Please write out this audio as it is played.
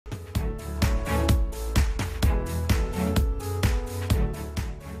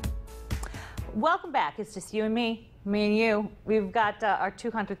Welcome back. It's just you and me and you. We've got our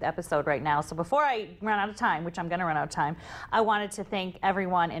 200th episode right now. So before I run out of time, which I'm going to run out of time, I wanted to thank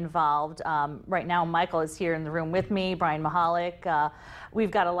everyone involved. Right now, Michael is here in the room with me, Brian Mahalik.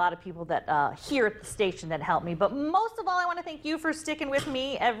 We've got a lot of people that here at the station that help me. But most of all, I want to thank you for sticking with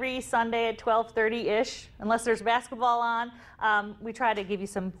me every Sunday at 12:30-ish, unless there's basketball on. We try to give you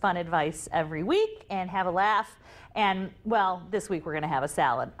some fun advice every week and have a laugh. And, well, this week we're going to have a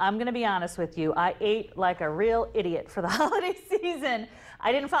salad. I'm going to be honest with you. I ate like a real idiot for the holiday season.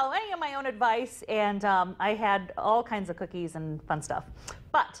 I didn't follow any of my own advice, and I had all kinds of cookies and fun stuff.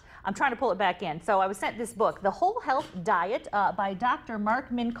 But I'm trying to pull it back in. So I was sent this book, The Whole Health Diet by Dr. Mark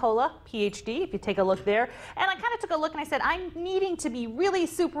Mincola, PhD, if you take a look there. And I kind of took a look and I said, I'm needing to be really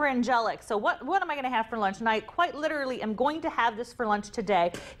super angelic. So what am I going to have for lunch? And I quite literally am going to have this for lunch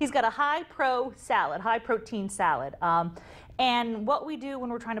today. He's got a high-pro salad, high-protein salad. And what we do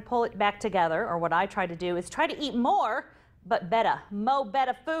when we're trying to pull it back together, or what I try to do, is try to eat more, but better,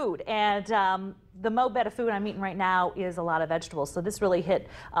 better food. And the better food I'm eating right now is a lot of vegetables. So this really hit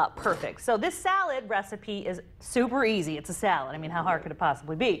perfect. So this salad recipe is super easy. It's a salad. I mean, how hard could it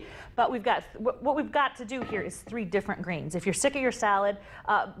possibly be? But what we've got to do here is 3 different greens. If you're sick of your salad,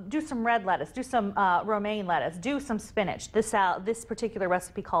 do some red lettuce, do some romaine lettuce, do some spinach. This particular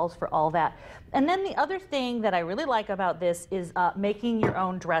recipe calls for all that. And then the other thing that I really like about this is making your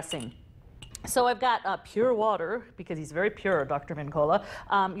own dressing. So I've got pure water, because he's very pure, Dr. Mincola.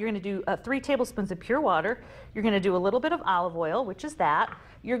 You're going to do 3 tablespoons of pure water. You're going to do a little bit of olive oil, which is that.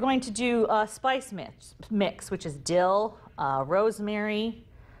 You're going to do a spice mix, which is dill, rosemary.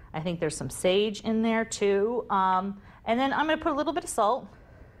 I think there's some sage in there too. And then I'm going to put a little bit of salt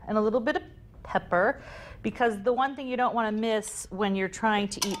and a little bit of pepper, because the one thing you don't want to miss when you're trying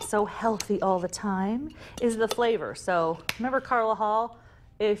to eat so healthy all the time is the flavor. So remember Carla Hall?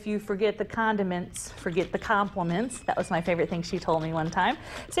 If you forget the condiments, forget the compliments. That was my favorite thing she told me one time.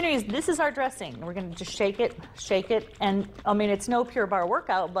 So anyways, this is our dressing. We're going to just shake it, and I mean, it's no Pure Barre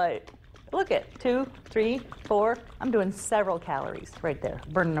workout, but look at 2, 3, 4. I'm doing several calories right there,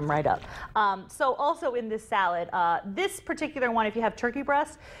 burning them right up. So also in this salad, this particular one, if you have turkey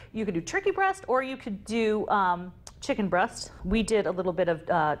breast, you could do turkey breast, or you could do chicken breast. We did a little bit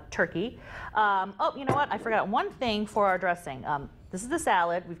of turkey. Oh, you know what? I forgot one thing for our dressing. This is the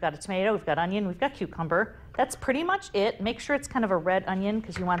salad. We've got a tomato, we've got onion, we've got cucumber. That's pretty much it. Make sure it's kind of a red onion,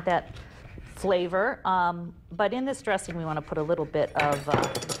 because you want that flavor. But in this dressing, we want to put a little bit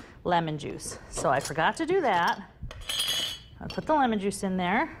of lemon juice. So I forgot to do that. I'll put the lemon juice in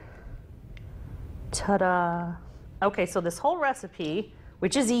there. Ta-da! Okay, so this whole recipe,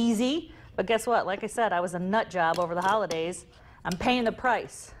 which is easy, but guess what? Like I said, I was a nut job over the holidays. I'm paying the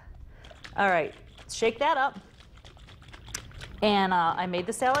price. All right, shake that up. And I made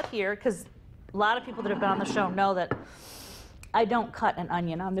the salad here, because a lot of people that have been on the show know that I don't cut an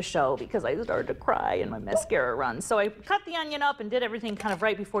onion on the show, because I started to cry and my mascara runs. So I cut the onion up and did everything kind of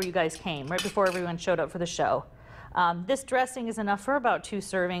right before you guys came, right before everyone showed up for the show. This dressing is enough for about 2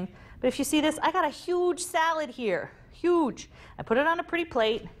 servings. But if you see this, I got a huge salad here, huge. I put it on a pretty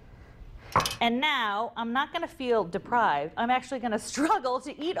plate. And now I'm not going to feel deprived. I'm actually going to struggle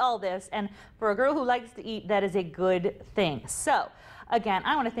to eat all this. And for a girl who likes to eat, that is a good thing. So again,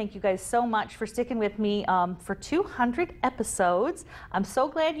 I want to thank you guys so much for sticking with me for 200 episodes. I'm so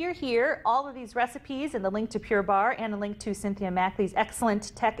glad you're here. All of these recipes and the link to Pure Barre and a link to Cynthia Mackley's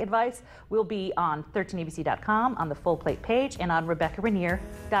excellent tech advice will be on 13abc.com, on the Full Plate page, and on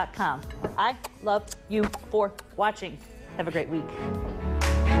RebeccaRainier.com. I love you for watching. Have a great week.